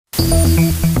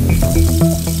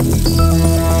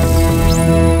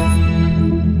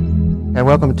And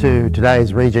welcome to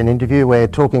today's Regen interview. We're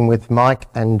talking with Mike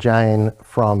and Jayne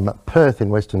from Perth in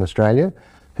Western Australia,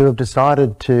 who have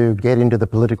decided to get into the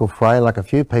political fray, like a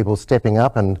few people stepping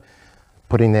up and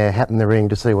putting their hat in the ring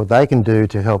to see what they can do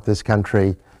to help this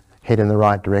country head in the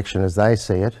right direction as they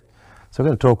see it. So we're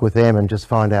going to talk with them and just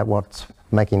find out what's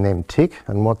making them tick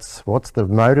and what's the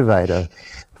motivator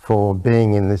for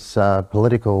being in this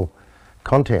political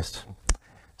contest.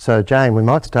 So Jayne, we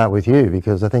might start with you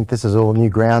because I think this is all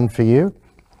new ground for you.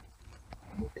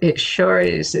 It sure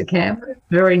is, Cam.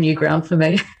 Very new ground for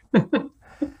me.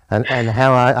 And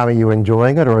how are you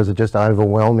enjoying it, or is it just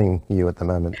overwhelming you at the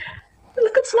moment?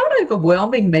 Look, it's not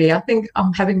overwhelming me. I think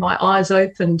I'm having my eyes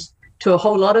opened to a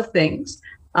whole lot of things.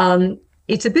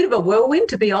 It's a bit of a whirlwind,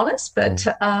 to be honest, but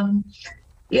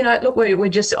you know, look, we're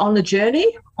just on the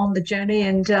journey,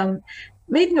 and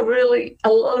meeting a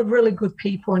lot of really good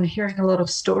people and hearing a lot of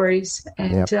stories,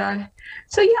 and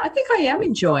so yeah, I think I am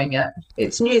enjoying it.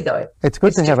 It's new though. It's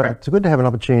good to have an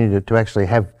opportunity to actually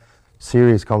have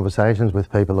serious conversations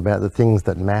with people about the things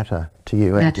that matter to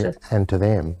you and to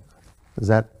them. Is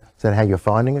that how you're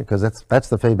finding it? Because that's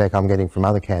the feedback I'm getting from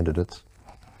other candidates.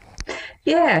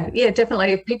 Yeah,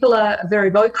 definitely. People are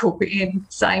very vocal in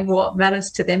saying what matters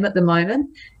to them at the moment,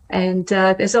 and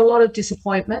there's a lot of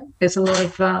disappointment. There's a lot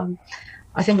of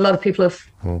I think a lot of people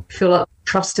feel like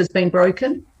trust has been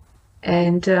broken,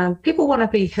 and people want to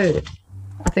be heard.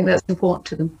 I think that's important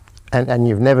to them. And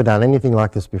you've never done anything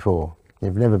like this before?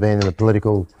 You've never been in a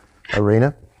political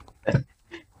arena?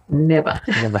 Never.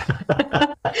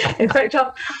 In fact,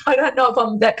 I don't know if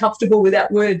I'm that comfortable with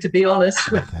that word, to be honest.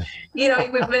 You know,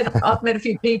 I've met a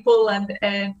few people, and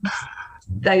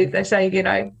they say, you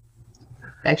know,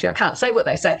 actually, I can't say what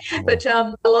they say, but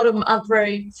a lot of them aren't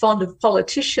very fond of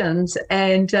politicians,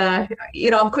 and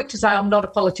you know, I'm quick to say I'm not a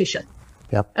politician.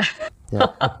 Yep.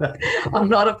 I'm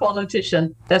not a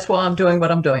politician. That's why I'm doing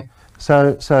what I'm doing.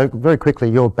 So very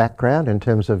quickly, your background in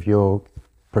terms of your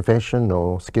profession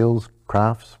or skills,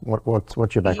 crafts.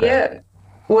 What's your background? Yeah,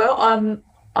 well,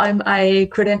 I'm a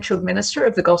credentialed minister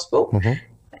of the gospel.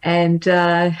 And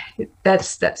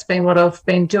that's been what I've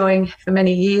been doing for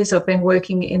many years. I've been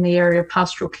working in the area of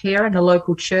pastoral care in a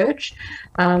local church,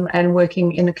 and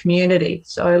working in the community.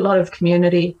 So a lot of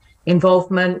community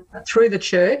involvement through the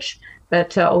church,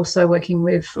 but also working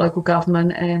with local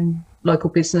government and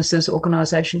local businesses,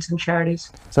 organisations and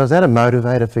charities. So is that a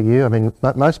motivator for you? I mean,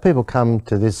 most people come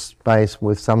to this space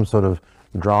with some sort of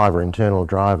driver, internal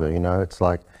driver, you know, it's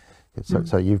like,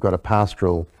 so you've got a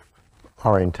pastoral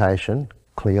orientation,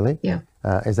 clearly. Yeah.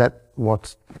 Is that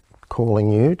what's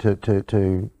calling you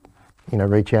to you know,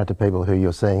 reach out to people who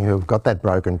you're seeing who've got that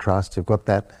broken trust, who've got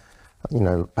that, you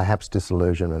know, perhaps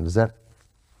disillusionment? Is that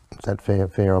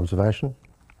fair observation?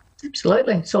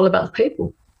 Absolutely. It's all about the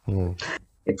people.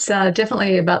 It's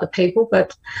definitely about the people,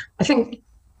 but I think,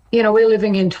 you know, we're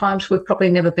living in times we've probably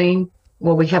never been,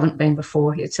 well, we haven't been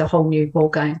before. It's a whole new ball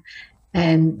game,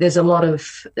 and there's a lot of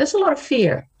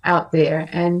fear out there,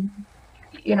 and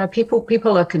you know,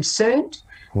 people are concerned.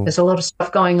 There's a lot of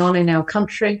stuff going on in our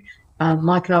country.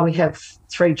 Mike and I, we have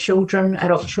 3 children,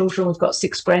 adult children. We've got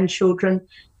 6 grandchildren,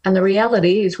 and the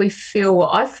reality is I feel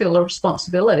a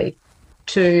responsibility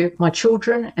to my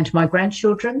children and to my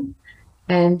grandchildren,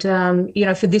 and you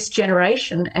know, for this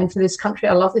generation and for this country.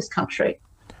 I love this country.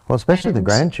 Well, especially the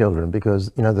grandchildren,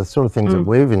 because you know, the sort of things that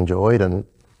we've enjoyed and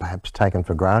perhaps taken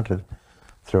for granted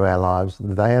through our lives,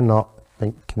 they are not.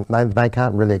 They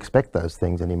can't really expect those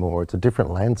things anymore. It's a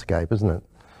different landscape, isn't it?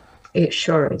 It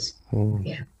sure is.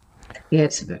 Yeah,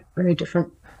 it's very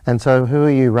different. And so who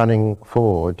are you running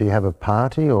for? Do you have a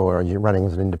party, or are you running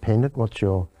as an independent? What's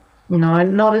your... No,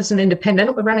 not as an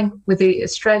independent. We're running with the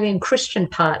Australian Christian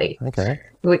Party,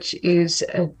 which is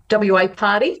a WA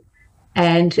party.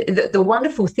 And the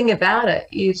wonderful thing about it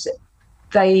is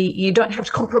you don't have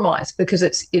to compromise, because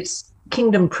it's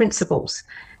kingdom principles.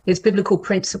 It's biblical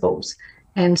principles.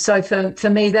 And so for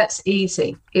me, that's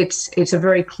easy. It's a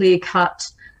very clear cut.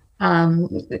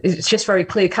 It's just very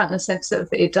clear cut in the sense that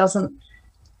it doesn't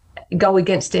go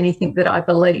against anything that I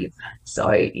believe.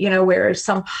 So, you know, whereas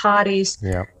some parties,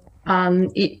 you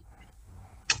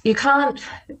can't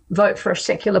vote for a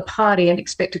secular party and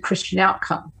expect a Christian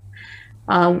outcome.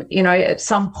 You know, at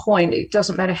some point, it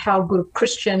doesn't matter how good a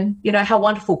Christian, you know, how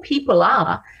wonderful people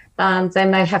are, they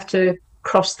may have to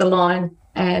cross the line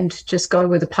and just go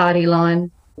with the party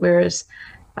line, whereas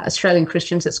Australian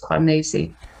Christians, it's quite an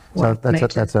easy. So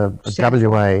that's a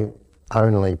WA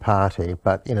only party,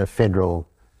 but in a federal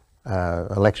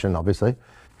election, obviously.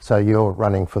 So you're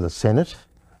running for the Senate,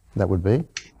 that would be?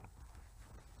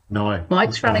 No.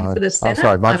 Mike's running for the Senate. Oh,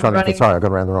 sorry, Mike's running for, sorry, I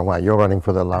got around the wrong way. You're running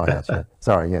for the lower house, yeah.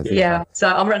 Sorry, yes. Yeah, so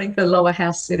I'm running for the lower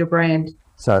house seat of Brand.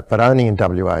 So, but only in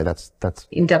WA, that's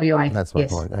in WA, that's my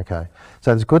point, okay.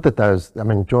 So it's good that those, I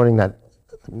mean, joining that,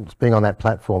 being on that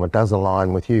platform, it does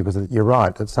align with you, because you're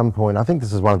right, at some point, I think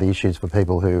this is one of the issues for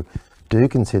people who do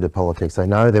consider politics. They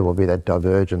know there will be that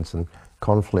divergence and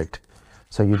conflict.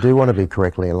 So you do want to be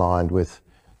correctly aligned with,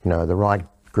 you know, the right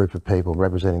group of people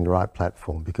representing the right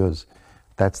platform, because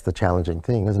that's the challenging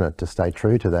thing, isn't it? To stay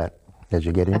true to that as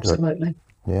you get into it. Absolutely.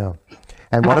 Yeah.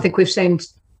 And I think we've seen,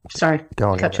 sorry,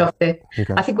 cut you off there.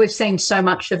 Okay. I think we've seen so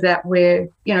much of that where,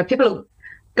 you know, people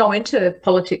go into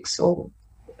politics or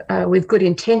with good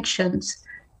intentions,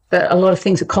 but a lot of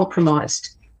things are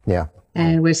compromised. Yeah.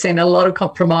 And we've seen a lot of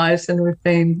compromise, and we've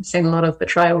been seeing a lot of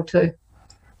betrayal too.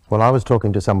 Well, I was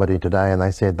talking to somebody today and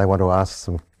they said they want to ask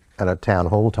some, at a town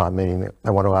hall type meeting,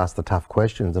 they want to ask the tough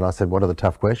questions. And I said, what are the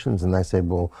tough questions? And they said,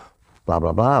 well, blah,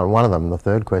 blah, blah. And one of them, the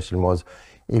third question was,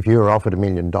 if you were offered $1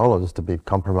 million to be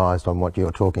compromised on what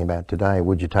you're talking about today,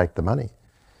 would you take the money?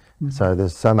 Mm-hmm. So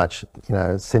there's so much, you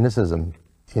know, cynicism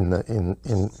in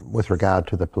with regard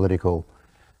to the political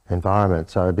environment.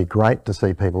 So it'd be great to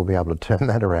see people be able to turn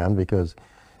that around, because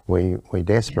we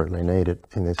desperately need it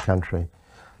in this country.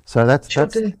 So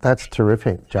that's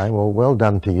terrific, Jayne. Well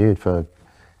done to you for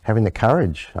having the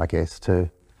courage, I guess, to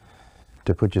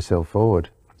put yourself forward.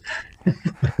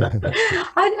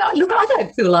 I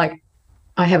don't feel like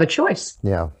I have a choice.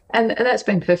 Yeah. And that's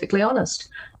been perfectly honest.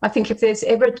 I think if there's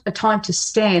ever a time to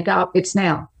stand up, it's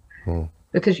now. Mm.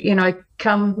 Because, you know,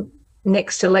 come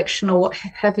next election or what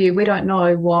have you, we don't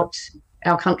know what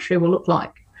our country will look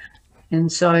like.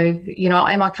 And so, you know,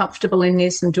 am I comfortable in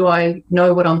this, and do I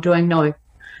know what I'm doing? No.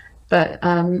 But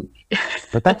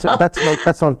that's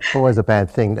not always a bad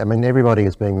thing. I mean, everybody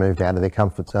is being moved out of their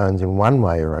comfort zones in one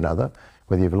way or another,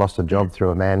 whether you've lost a job through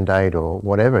a mandate or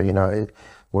whatever. You know,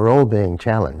 we're all being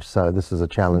challenged. So this is a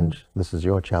challenge. This is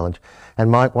your challenge.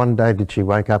 And Mike, one day did she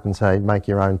wake up and say, "Make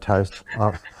your own toast.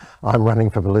 I'm running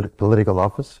for political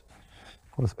office"?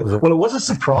 Well, it was a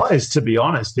surprise, to be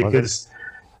honest, because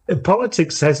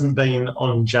politics hasn't been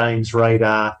on Jayne's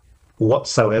radar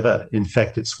whatsoever. In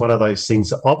fact, it's one of those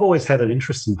things. I've always had an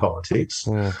interest in politics,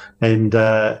 and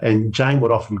Jayne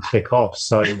would often click off.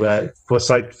 So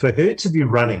for her to be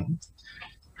running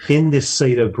in this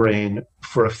seat of Brand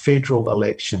for a federal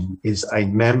election is a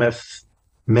mammoth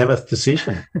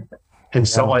decision. And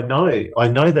so I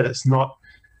know that it's not.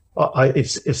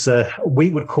 We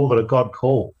would call it a God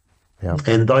call. Yeah.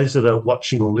 And those that are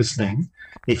watching or listening,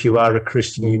 if you are a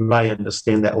Christian, you may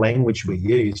understand that language we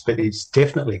use, but it's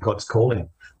definitely God's calling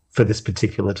for this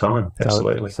particular time.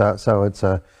 Absolutely. So it's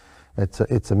a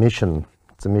mission.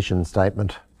 It's a mission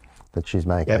statement that she's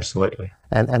making. Absolutely.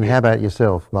 And how about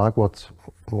yourself, Mike?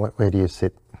 Where do you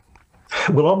sit?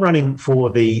 Well, I'm running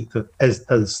for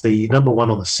as the number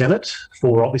one on the Senate,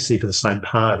 obviously for the same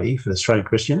party, for the Australian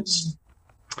Christians.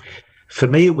 For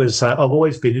me, it was, I've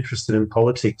always been interested in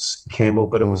politics, Campbell,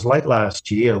 but it was late last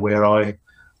year where I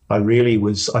really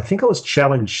was, I think I was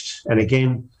challenged. And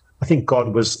again, I think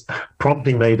God was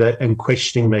prompting me and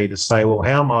questioning me to say, well,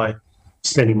 how am I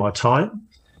spending my time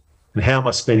and how am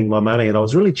I spending my money? And I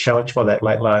was really challenged by that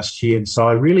late last year. And so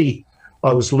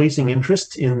I was losing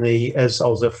interest as I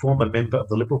was a former member of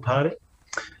the Liberal Party.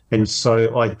 And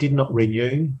so I did not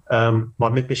renew my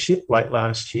membership late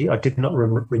last year. I did not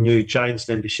renew Jayne's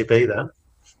membership either.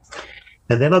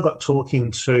 And then I got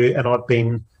talking to, and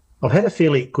I've had a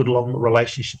fairly good long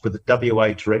relationship with the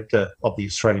WA director of the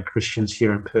Australian Christians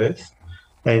here in Perth.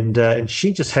 And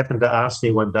she just happened to ask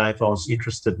me one day if I was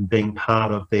interested in being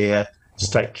part of their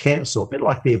state council, a bit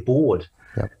like their board.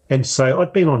 Yep. And so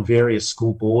I'd been on various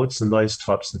school boards and those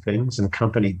types of things and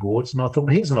company boards. And I thought,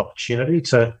 well, here's an opportunity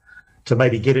to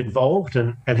maybe get involved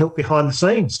and help behind the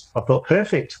scenes. I thought,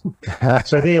 perfect.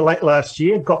 So there late last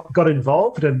year, got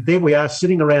involved, and there we are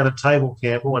sitting around a table,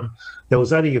 Campbell, and there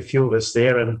was only a few of us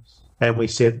there, and we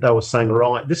said, they were saying,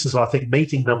 right, this is, I think,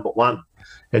 meeting number one.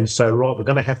 And so, right, we're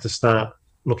going to have to start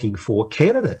looking for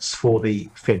candidates for the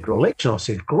federal election. I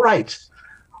said, great.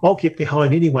 I'll get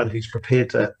behind anyone who's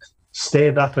prepared to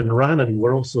stand up and run. And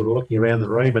we're all sort of looking around the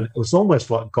room, and it was almost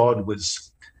like God was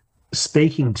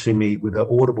speaking to me with an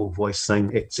audible voice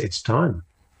saying, it's time.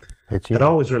 And I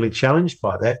was really challenged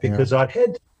by that because I'd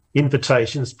had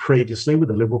invitations previously with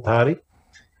the Liberal Party.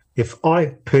 If I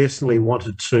personally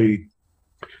wanted to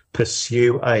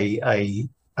pursue to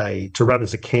run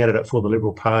as a candidate for the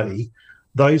Liberal Party,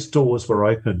 those doors were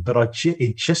open, but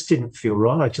it just didn't feel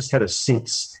right. I just had a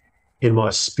sense in my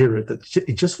spirit that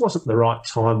it just wasn't the right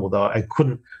time, although I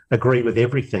couldn't agree with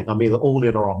everything. I'm either all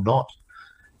in or I'm not.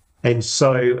 And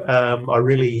so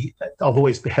I've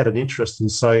always had an interest.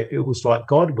 And so it was like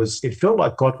it felt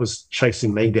like God was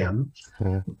chasing me down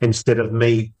instead of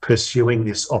me pursuing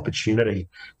this opportunity.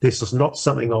 This was not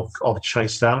something I've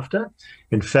chased after.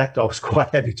 In fact, I was quite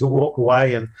happy to walk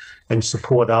away and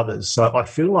support others. So I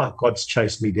feel like God's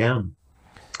chased me down.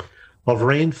 I've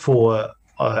ran for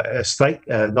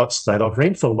I've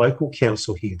ran for local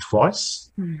council here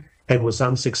twice and was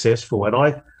unsuccessful.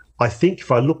 And I think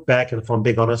if I look back and if I'm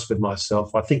being honest with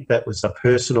myself, I think that was a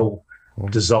personal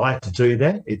desire to do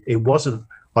that. It wasn't,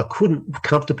 I couldn't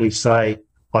comfortably say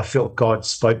I felt God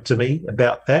spoke to me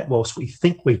about that, whilst we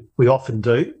think we often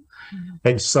do.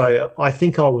 And so I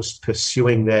think I was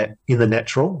pursuing that in the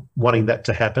natural, wanting that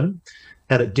to happen,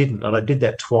 and it didn't. And I did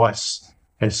that twice.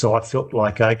 And so I felt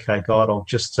like, okay, God, I'll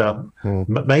just,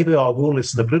 maybe I will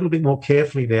listen a little bit more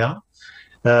carefully now.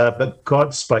 But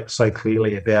God spoke so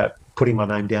clearly about putting my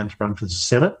name down to run for the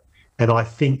Senate. And I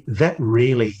think that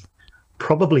really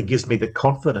probably gives me the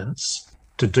confidence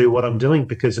to do what I'm doing,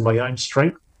 because of my own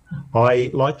strength.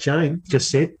 Like Jayne just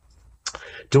said,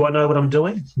 do I know what I'm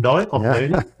doing? No, I'm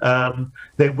learning.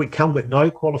 Then we come with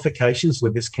no qualifications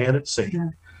with this candidacy. Yeah.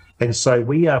 And so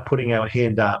we are putting our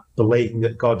hand up, believing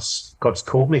that God's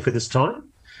called me for this time.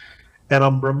 And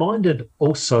I'm reminded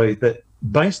also that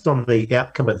based on the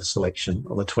outcome of the selection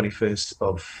on the 21st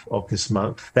of this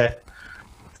month, that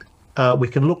we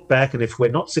can look back, and if we're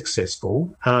not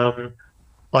successful,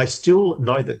 I still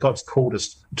know that God's called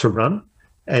us to run,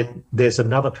 and there's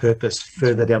another purpose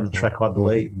further down the track, I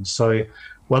believe. And so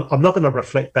I'm not going to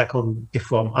reflect back on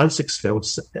if I'm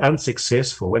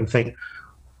unsuccessful and think,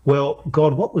 well,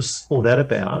 God, what was all that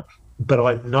about? But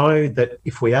I know that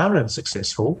if we are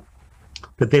unsuccessful,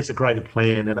 that there's a greater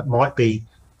plan, and it might be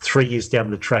 3 years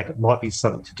down the track. It might be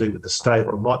something to do with the state,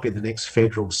 or it might be the next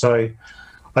federal. So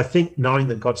I think knowing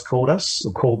that God's called us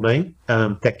or called me,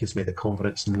 that gives me the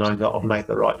confidence in knowing that I've made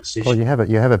the right decision. Well,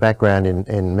 you have a background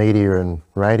in media and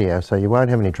radio, so you won't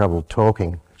have any trouble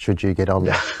talking should you get on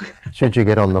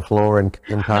the floor in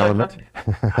Parliament.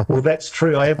 Well, that's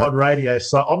true. I am on radio,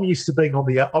 so I'm used to being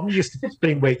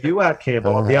where you are,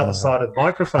 Campbell, on the other side of the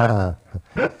microphone.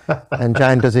 And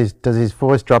Jayne, does his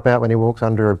voice drop out when he walks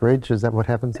under a bridge? Is that what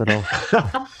happens at all?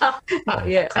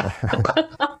 Yeah.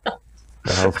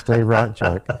 The old Steve Wright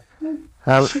joke.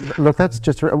 Look, that's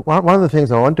just one of the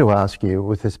things I want to ask you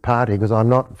with this party, because I'm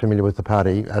not familiar with the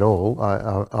party at all.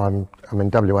 I'm in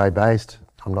WA based.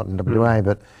 I'm not in WA,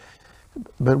 but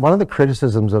one of the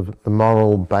criticisms of the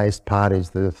moral-based parties,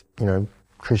 the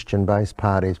Christian-based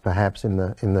parties, perhaps in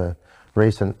the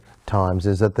recent times,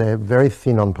 is that they're very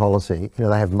thin on policy.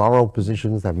 They have moral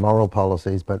positions, they have moral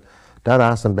policies, but don't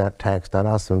ask them about tax, don't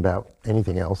ask them about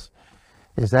anything else.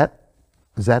 Is that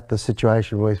the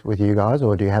situation with you guys,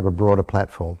 or do you have a broader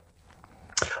platform?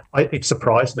 It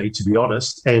surprised me, to be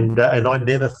honest, and I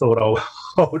never thought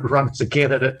I would run as a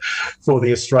candidate for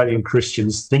the Australian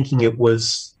Christians, thinking it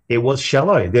was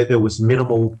shallow. There was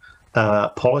minimal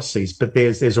policies, but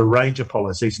there's a range of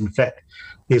policies. In fact,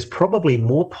 there's probably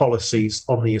more policies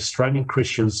on the Australian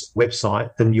Christians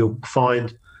website than you'll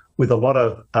find with a lot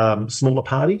of smaller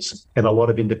parties and a lot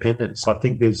of independents. I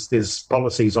think there's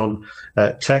policies on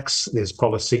tax, there's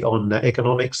policy on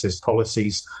economics, there's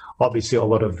policies, obviously a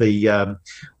lot of the,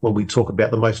 when we talk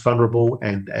about the most vulnerable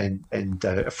and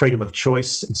freedom of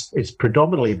choice, it's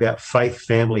predominantly about faith,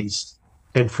 families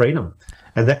and freedom.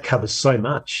 And that covers so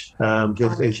much.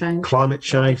 There's climate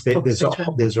change,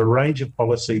 there's a range of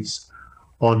policies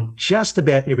on just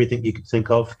about everything you could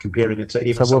think of, comparing it to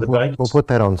even some debates. We'll put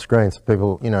that on screen so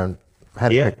people,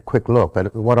 had a quick look. But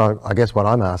I guess what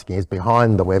I'm asking is,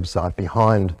 behind the website,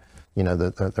 behind,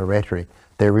 the rhetoric,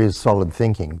 there is solid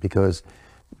thinking, because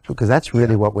that's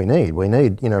really what we need. We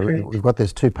need, we've got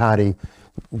this two-party,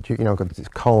 got this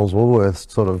Coles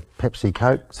Woolworths sort of Pepsi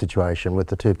Coke situation with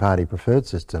the two-party preferred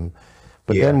system.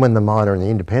 But then when the minor and the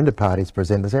independent parties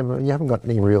present, they say, well, you haven't got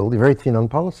any you're very thin on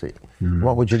policy.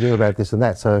 What would you do about this and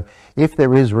that? So if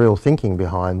there is real thinking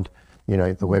behind, the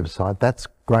website, that's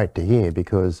great to hear,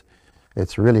 because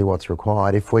it's really what's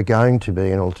required if we're going to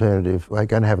be we're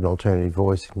going to have an alternative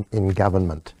voice in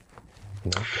government.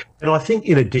 And I think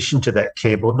in addition to that,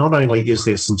 Campbell, not only is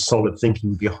there some solid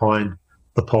thinking behind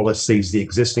the policies, the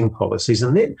existing policies,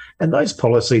 and those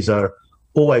policies are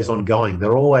always ongoing.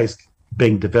 They're always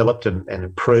being developed and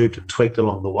improved and tweaked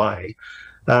along the way.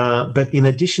 But in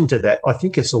addition to that, I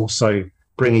think it's also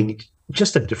bringing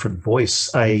just a different voice,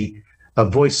 a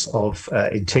voice of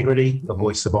integrity, a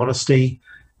voice of honesty.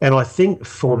 And I think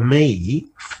for me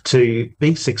to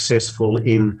be successful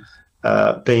in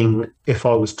if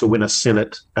I was to win a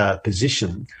Senate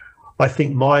position, I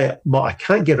think I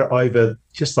can't get it over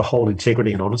just the whole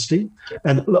integrity and honesty.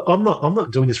 And look, I'm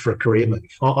not doing this for a career move.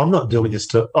 I'm not doing this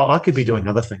I could be doing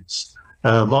other things.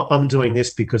 I'm doing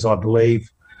this because I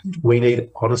believe we need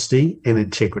honesty and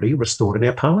integrity restored in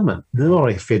our parliament, not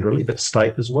only federally but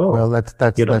state as well. Well, that's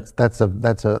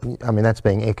I mean, that's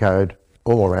being echoed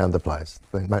all around the place.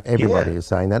 Everybody is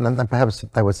saying that, and perhaps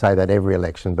they would say that every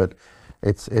election, but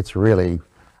it's really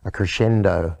a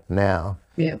crescendo now.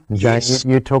 Yeah. Jayne,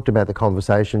 you talked about the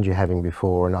conversations you're having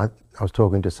before, and I was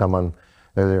talking to someone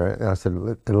earlier, and I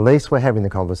said, at least we're having the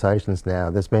conversations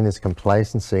now. There's been this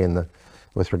complacency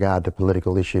with regard to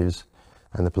political issues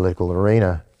and the political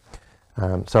arena.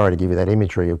 Sorry to give you that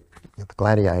imagery of the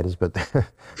gladiators, but the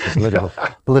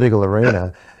political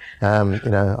arena.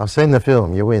 I've seen the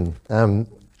film. You win.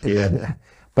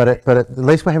 But at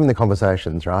least we're having the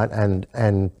conversations, right?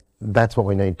 And that's what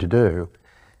we need to do.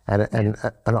 And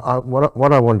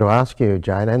what I wanted to ask you,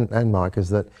 Jayne and Mike, is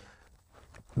that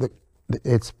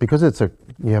it's because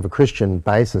you have a Christian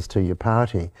basis to your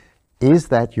party. Is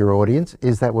that your audience?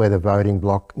 Is that where the voting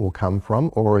bloc will come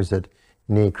from, or is it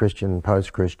near Christian,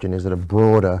 post-Christian? Is it a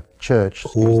broader church?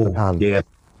 Yeah,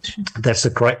 that's a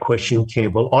great question,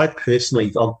 Campbell. I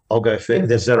personally, I'll go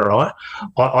first. Is that all right?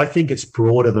 I think it's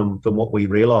broader than what we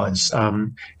realise.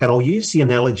 And I'll use the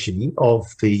analogy of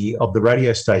the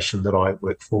radio station that I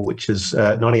work for, which is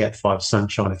 98.5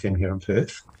 Sunshine FM here in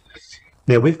Perth.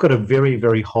 Now, we've got a very,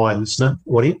 very high listener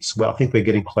audience. Well, I think we're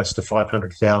getting close to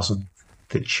 500,000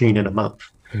 that tune in a month.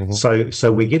 Mm-hmm.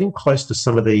 So we're getting close to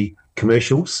some of the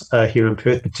commercials here in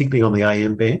Perth, particularly on the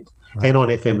AM band and on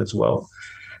FM as well.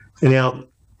 Now,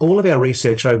 all of our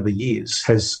research over the years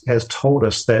has told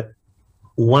us that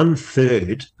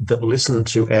 1/3 that listen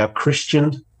to our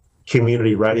Christian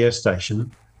community radio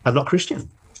station are not Christian.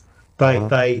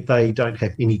 They don't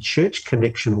have any church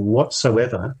connection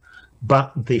whatsoever,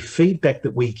 but the feedback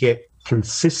that we get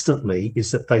consistently is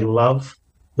that they love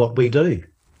what we do.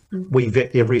 We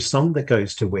vet every song that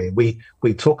goes to where.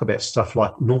 We talk about stuff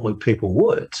like normally people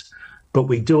would, but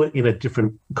we do it in a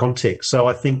different context. So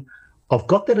I think I've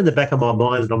got that in the back of my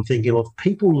mind, and I'm thinking, well, if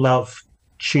people love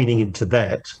tuning into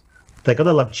that, they're going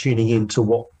to love tuning into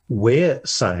what we're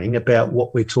saying about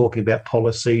what we're talking about,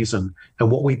 policies and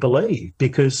what we believe.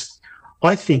 Because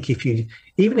I think even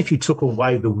if you took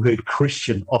away the word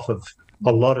Christian off of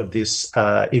a lot of this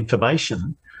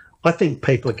information, I think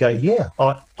people go, yeah,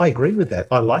 I agree with that.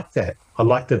 I like that. I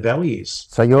like the values.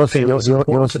 So you're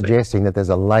suggesting that there's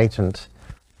a latent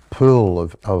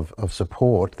pool of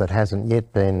support that hasn't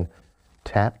yet been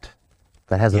tapped,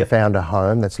 that hasn't found a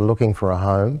home, that's looking for a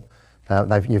home.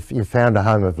 You've found a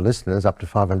home of listeners up to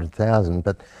 500,000,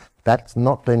 but that's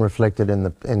not been reflected in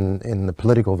the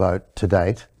political vote to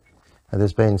date.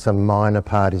 There's been some minor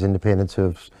parties, independents, who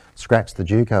have scratched the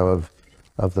JUCO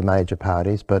of the major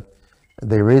parties, but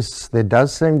there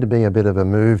does seem to be a bit of a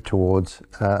move towards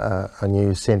a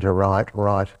new centre-right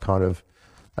kind of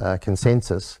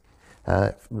consensus,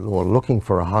 or looking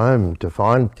for a home to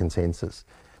find consensus.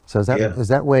 So is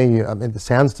that where you? I mean, it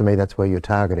sounds to me that's where you're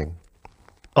targeting.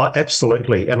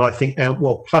 Absolutely, and I think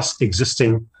plus the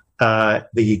existing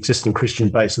Christian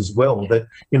base as well. That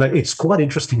it's quite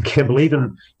interesting, Campbell.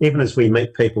 Even as we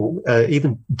meet people,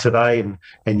 even today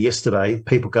and yesterday,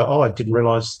 people go, "Oh, I didn't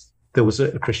realise there was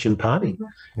a Christian party,"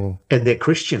 and they're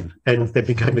Christian and they've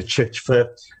been going to church for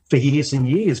years and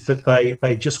years, but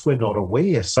they just were not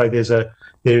aware. So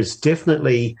there's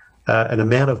definitely an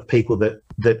amount of people that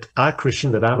are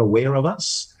Christian that aren't aware of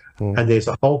us, and there's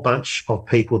a whole bunch of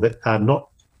people that are not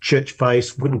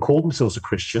church-based, wouldn't call themselves a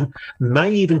Christian,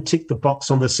 may even tick the box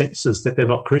on the census that they're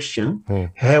not Christian.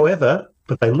 However,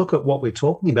 but they look at what we're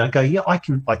talking about and go, yeah, I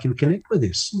can connect with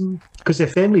this because they're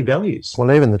family values.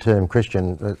 Well, even the term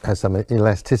Christian has some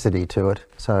elasticity to it.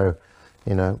 So,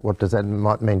 what does that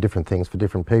might mean different things for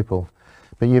different people.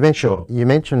 But you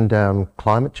mentioned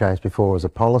climate change before as a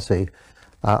policy.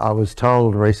 I was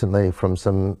told recently from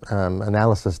some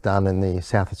analysis done in the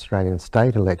South Australian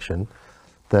state election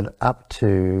that up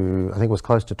to, I think it was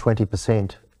close to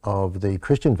 20% of the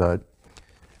Christian vote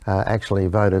actually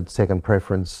voted second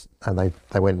preference, and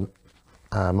they went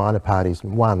minor parties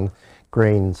 1,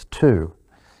 Greens 2.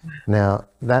 Now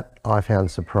that I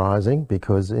found surprising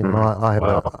because I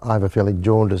have a fairly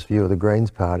jaundiced view of the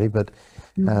Greens party, but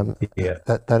that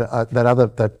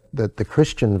the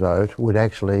Christian vote would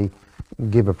actually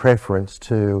give a preference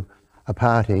to a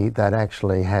party that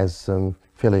actually has some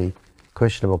fairly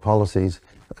questionable policies,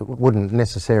 wouldn't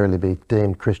necessarily be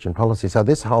deemed Christian policy. So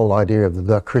this whole idea of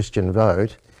the Christian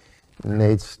vote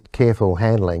needs careful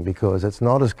handling because it's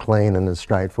not as clean and as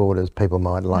straightforward as people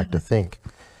might like to think.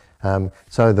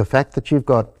 So the fact that you've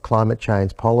got climate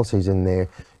change policies in there,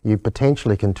 you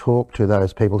potentially can talk to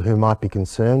those people who might be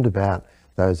concerned about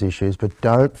those issues, but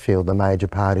don't feel the major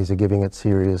parties are giving it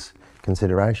serious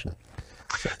consideration.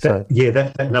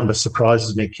 That number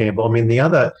surprises me, Campbell. I mean, the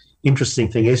other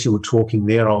interesting thing, as you were talking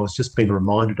there, I was just being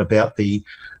reminded about the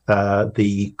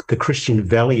Christian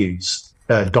values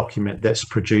document that's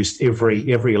produced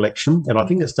every election, and I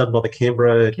think that's done by the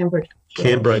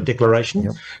Canberra Declaration.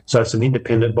 Yep. So it's an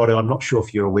independent body. I'm not sure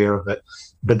if you're aware of it,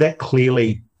 but that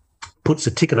clearly puts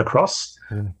a ticket across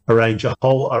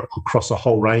across a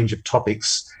whole range of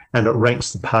topics, and it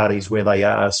ranks the parties where they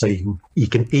are. So you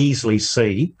can easily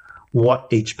see what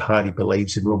each party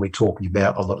believes in when we're talking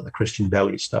about a lot of the Christian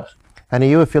value stuff. And are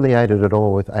you affiliated at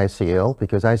all with ACL?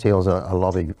 Because ACL is a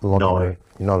lobby. No.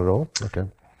 Not at all? Okay.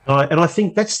 And I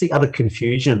think that's the other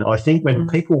confusion. I think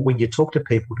when you talk to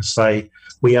people to say,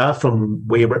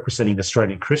 we're representing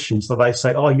Australian Christians, so they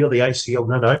say, oh, you're the ACL.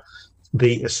 No.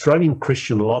 The Australian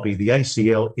Christian Lobby, the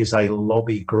ACL, is a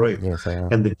lobby group. Yes, they are.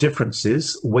 And the difference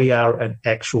is we are an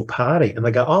actual party. And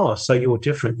they go, oh, so you're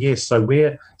different. Yes, so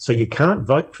you can't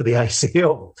vote for the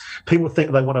ACL. People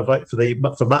think they want to vote for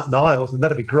Martin Iles, and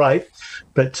that'd be great,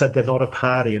 but they're not a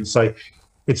party. And so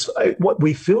it's what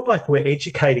we feel like we're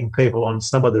educating people on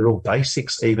some of the real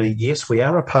basics. Even, yes, we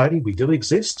are a party, we do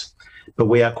exist, but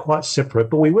we are quite separate.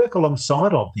 But we work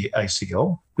alongside of the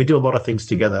ACL. We do a lot of things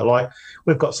together. Like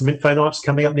we've got some info nights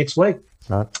coming up next week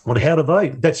on how to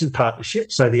vote. That's in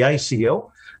partnership. So the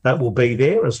ACL will be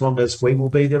there as long as we will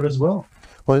be there as well.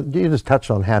 Well, you just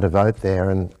touched on how to vote there,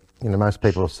 and most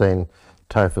people have seen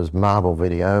Topher's marble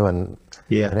video, and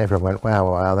everyone went,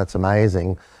 wow, that's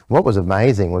amazing. What was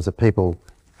amazing was that people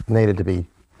needed to be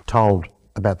told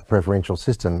about the preferential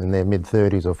system in their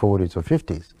mid-30s or 40s or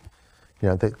 50s.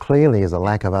 There clearly is a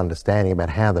lack of understanding about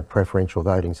how the preferential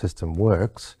voting system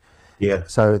works. Yeah.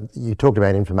 So you talked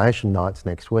about information nights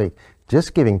next week.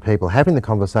 Just giving people, having the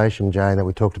conversation, Jayne, that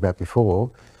we talked about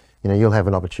before, you'll have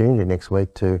an opportunity next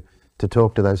week to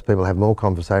talk to those people, have more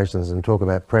conversations and talk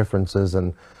about preferences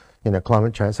and,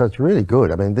 climate change. So it's really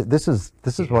good. I mean, this is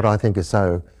what I think is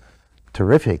so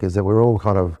terrific, is that we're all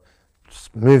kind of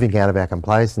moving out of our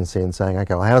complacency and saying,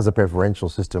 okay, well, how does the preferential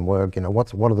system work?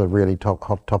 What are the really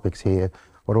hot topics here?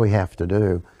 What do we have to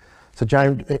do? So,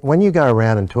 Jayne, when you go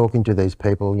around and talking to these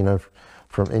people,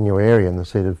 from in your area in the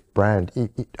seat of Brand,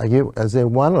 is there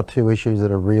one or two issues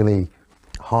that are really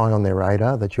high on their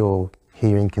radar that you're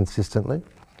hearing consistently?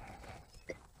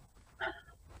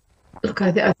 Look,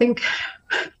 I think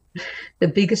the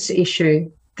biggest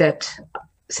issue that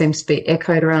seems to be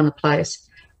echoed around the place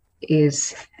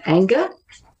is anger,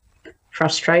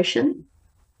 frustration,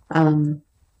 the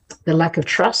lack of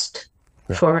trust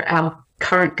for our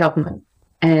current government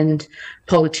and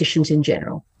politicians in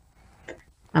general.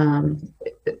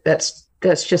 That's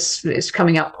just, it's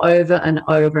coming up over and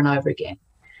over and over again.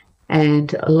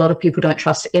 And a lot of people don't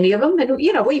trust any of them. And,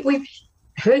 we've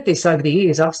heard this over the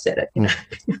years. I've said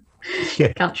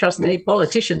it, Can't trust any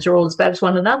politicians, are all as bad as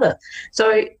one another.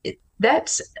 So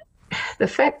that's the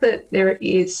fact that there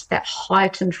is that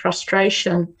heightened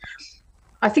frustration,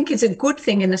 I think, is a good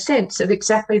thing in the sense of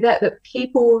exactly that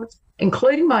people,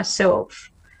 including myself,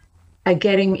 are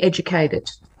getting educated,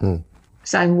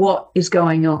 saying what is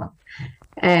going on.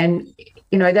 And,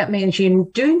 that means you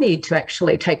do need to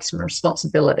actually take some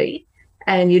responsibility,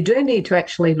 and you do need to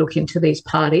actually look into these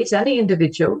parties and the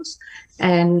individuals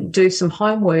and do some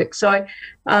homework. So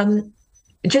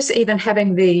just even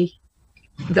having the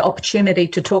opportunity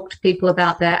to talk to people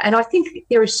about that. And I think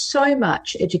there is so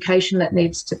much education that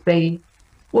needs to be,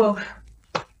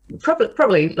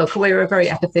 probably, look, we're a very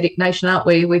apathetic nation, aren't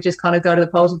we? We just kind of go to the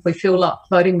polls. If we feel like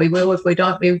voting, we will. If we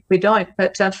don't, we don't.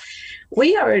 But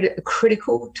we are at a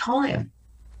critical time.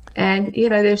 And,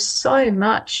 there's so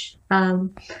much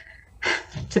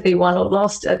to be won or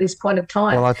lost at this point of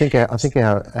time. Well, I think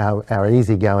our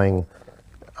easygoing,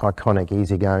 iconic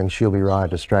easygoing, she'll be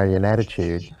right Australian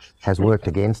attitude has worked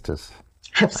against us.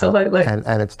 Absolutely.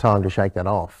 And it's time to shake that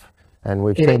off. And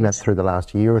we've seen that through the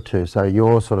last year or two. So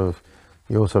your sort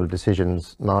of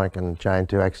decisions, Mike and Jayne,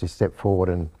 to actually step forward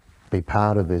and be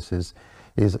part of this is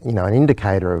an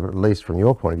indicator of, at least from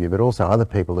your point of view, but also other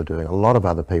people are doing it. A lot of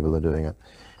other people are doing it.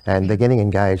 And they're getting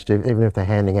engaged, even if they're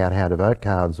handing out how to vote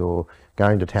cards or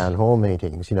going to town hall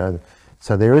meetings,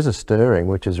 So there is a stirring,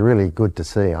 which is really good to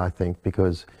see, I think,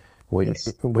 because we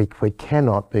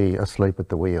cannot be asleep at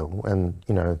the wheel, and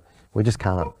we just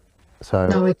can't. So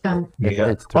no, we can't.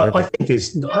 It's I think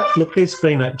there's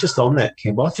been just on that,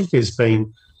 Kim. I think there's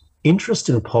been interest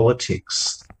in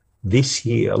politics this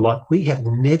year like we have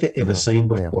never ever seen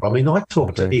before. I mean, I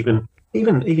talk to even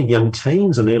young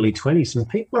teens and early 20s, and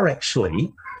people are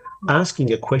actually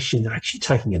asking a question. They're actually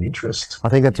taking an interest. I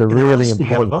think that's a really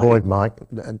important point, Mike,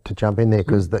 to jump in there,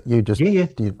 because that you just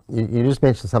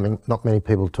mentioned something not many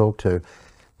people talk to.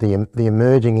 The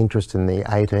emerging interest in the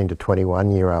 18 to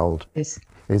 21-year-old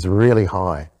is really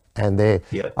high, and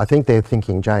I think they're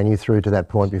thinking, Jayne, you threw to that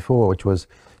point before, which was,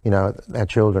 our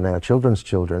children, our children's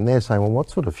children. They're saying, well,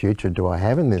 what sort of future do I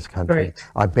have in this country? Right.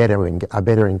 I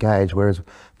better engage. Whereas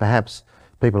perhaps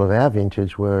people of our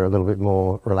vintage were a little bit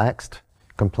more relaxed,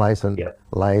 complacent,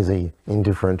 lazy,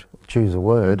 indifferent, choose a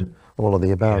word, all of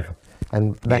the above.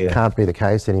 And that can't be the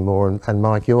case anymore. And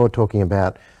Mike, you're talking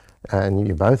about, and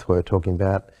you both were talking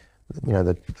about,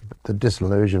 the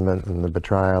disillusionment and the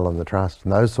betrayal and the trust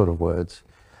and those sort of words.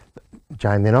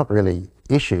 Jayne, they're not really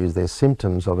issues, they're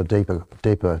symptoms of a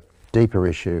deeper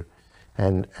issue.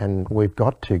 And we've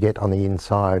got to get on the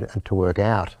inside and to work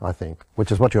out, I think,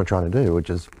 which is what you're trying to do, which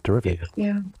is terrific.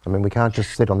 Yeah. I mean, we can't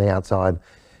just sit on the outside,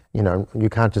 you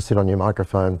can't just sit on your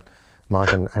microphone,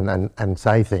 Mike, and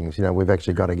say things. We've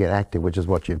actually got to get active, which is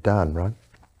what you've done, right?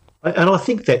 And I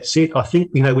think that's it. I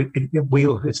think, it's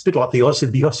a bit like the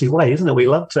Aussie way, isn't it? We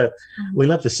love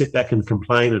to sit back and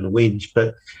complain and whinge,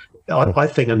 but I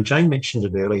think, and Jayne mentioned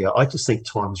it earlier, I just think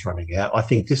time's running out. I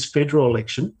think this federal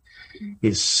election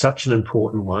is such an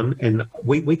important one, and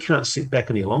we can't sit back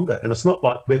any longer. And it's not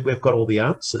like we've got all the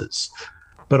answers,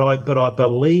 but I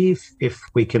believe if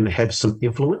we can have some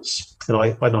influence, and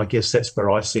I guess that's where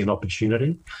I see an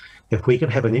opportunity, if we can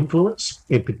have an influence,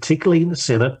 and particularly in the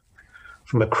Senate,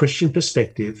 from a Christian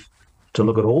perspective, to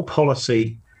look at all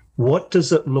policy. What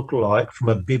does it look like from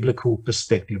a biblical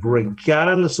perspective,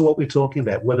 regardless of what we're talking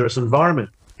about, whether it's environment,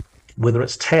 whether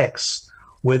it's tax,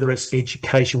 whether it's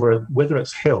education, whether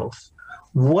it's health?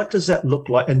 What does that look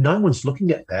like? And no one's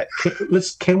looking at that.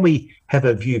 Can we have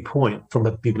a viewpoint from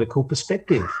a biblical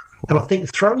perspective? And I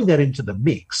think throwing that into the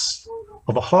mix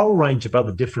of a whole range of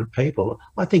other different people,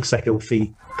 I think is a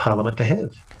healthy parliament to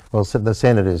have. Well, so the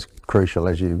Senate is crucial,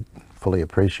 as you fully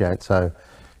appreciate. So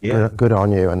good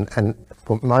on you. And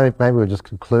maybe we'll just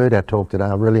conclude our talk today.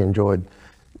 I really enjoyed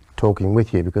talking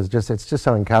with you, because it's just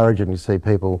so encouraging to see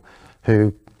people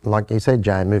who, like you said,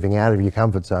 Jayne, moving out of your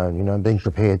comfort zone, being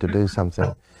prepared to do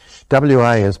something.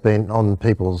 WA has been on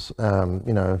people's,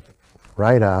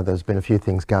 radar. There's been a few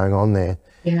things going on there.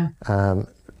 Yeah.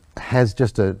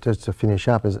 Just to finish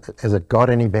up, has it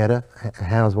got any better?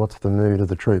 What's the mood of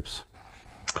the troops?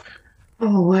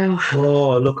 Oh, wow.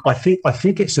 Oh, look, I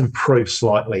think it's improved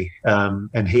slightly.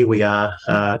 And here we are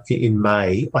in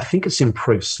May. I think it's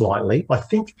improved slightly. I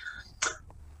think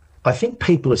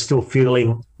people are still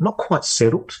feeling not quite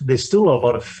settled. There's still a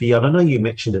lot of fear. And I know you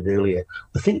mentioned it earlier.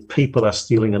 I think people are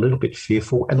feeling a little bit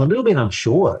fearful and a little bit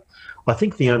unsure. I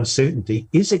think the uncertainty,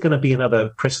 is there going to be another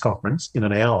press conference in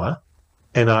an hour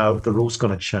and the rules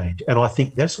going to change? And I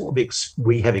think that's what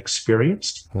we have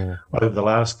experienced over the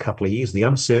last couple of years, the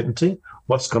uncertainty,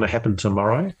 what's going to happen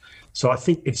tomorrow. So I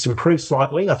think it's improved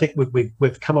slightly. I think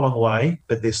we've come a long way,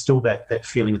 but there's still that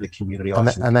feeling of the community.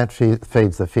 And that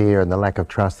feeds the fear and the lack of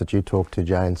trust that you talked to,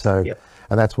 Jayne. So,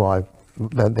 and that's why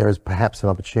there is perhaps an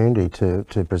opportunity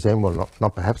to present, well,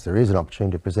 not perhaps, there is an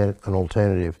opportunity to present an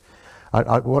alternative.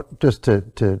 Just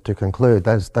to conclude,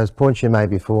 those points you made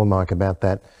before, Mike, about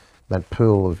that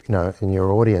pool of, in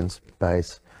your audience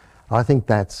base, I think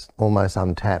that's almost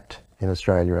untapped in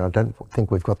Australia. And I don't think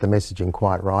we've got the messaging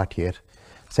quite right yet.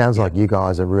 Sounds like you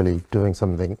guys are really doing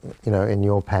something, in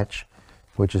your patch,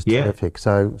 which is terrific.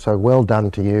 So well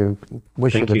done to you.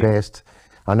 Wish you the best.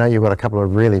 I know you've got a couple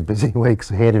of really busy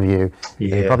weeks ahead of you.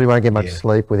 Yeah. You probably won't get much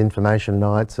sleep with information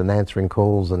nights and answering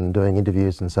calls and doing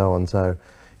interviews and so on. So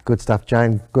good stuff,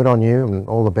 Jayne. Good on you, and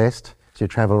all the best as you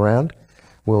travel around.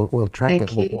 We'll track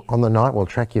it on the night. We'll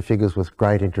track your figures with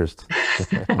great interest.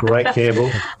 Great,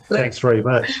 Campbell. Thanks very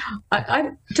much.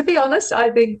 To be honest,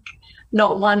 I think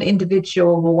not one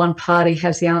individual or one party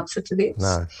has the answer to this.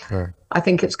 No. I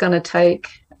think it's going to take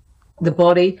the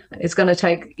body. It's going to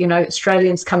take,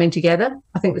 Australians coming together.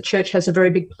 I think the church has a very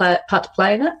big part to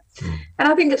play in it. And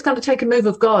I think it's going to take a move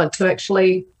of God to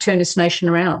actually turn this nation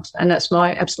around. And that's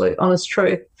my absolute honest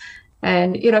truth.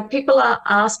 And, people are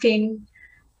asking,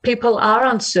 people are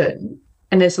uncertain,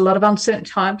 and there's a lot of uncertain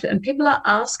times, and people are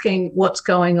asking what's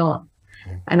going on.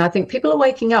 And I think people are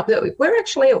waking up. We're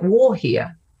actually at war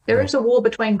here. There is a war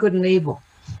between good and evil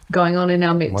going on in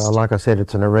our midst. Well, like I said,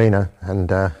 it's an arena,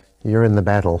 and you're in the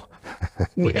battle.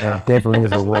 Definitely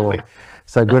is a war.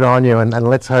 So good on you, and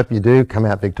let's hope you do come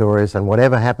out victorious. And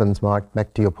whatever happens, Mike,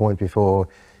 back to your point before,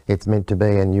 it's meant to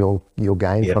be, and you'll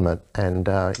gain Yep. from it. And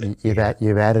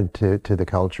you've added to the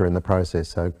culture in the process.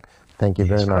 So thank you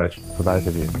very much for both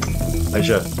of you.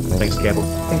 Pleasure. Thanks, Campbell.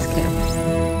 Thanks, Cam.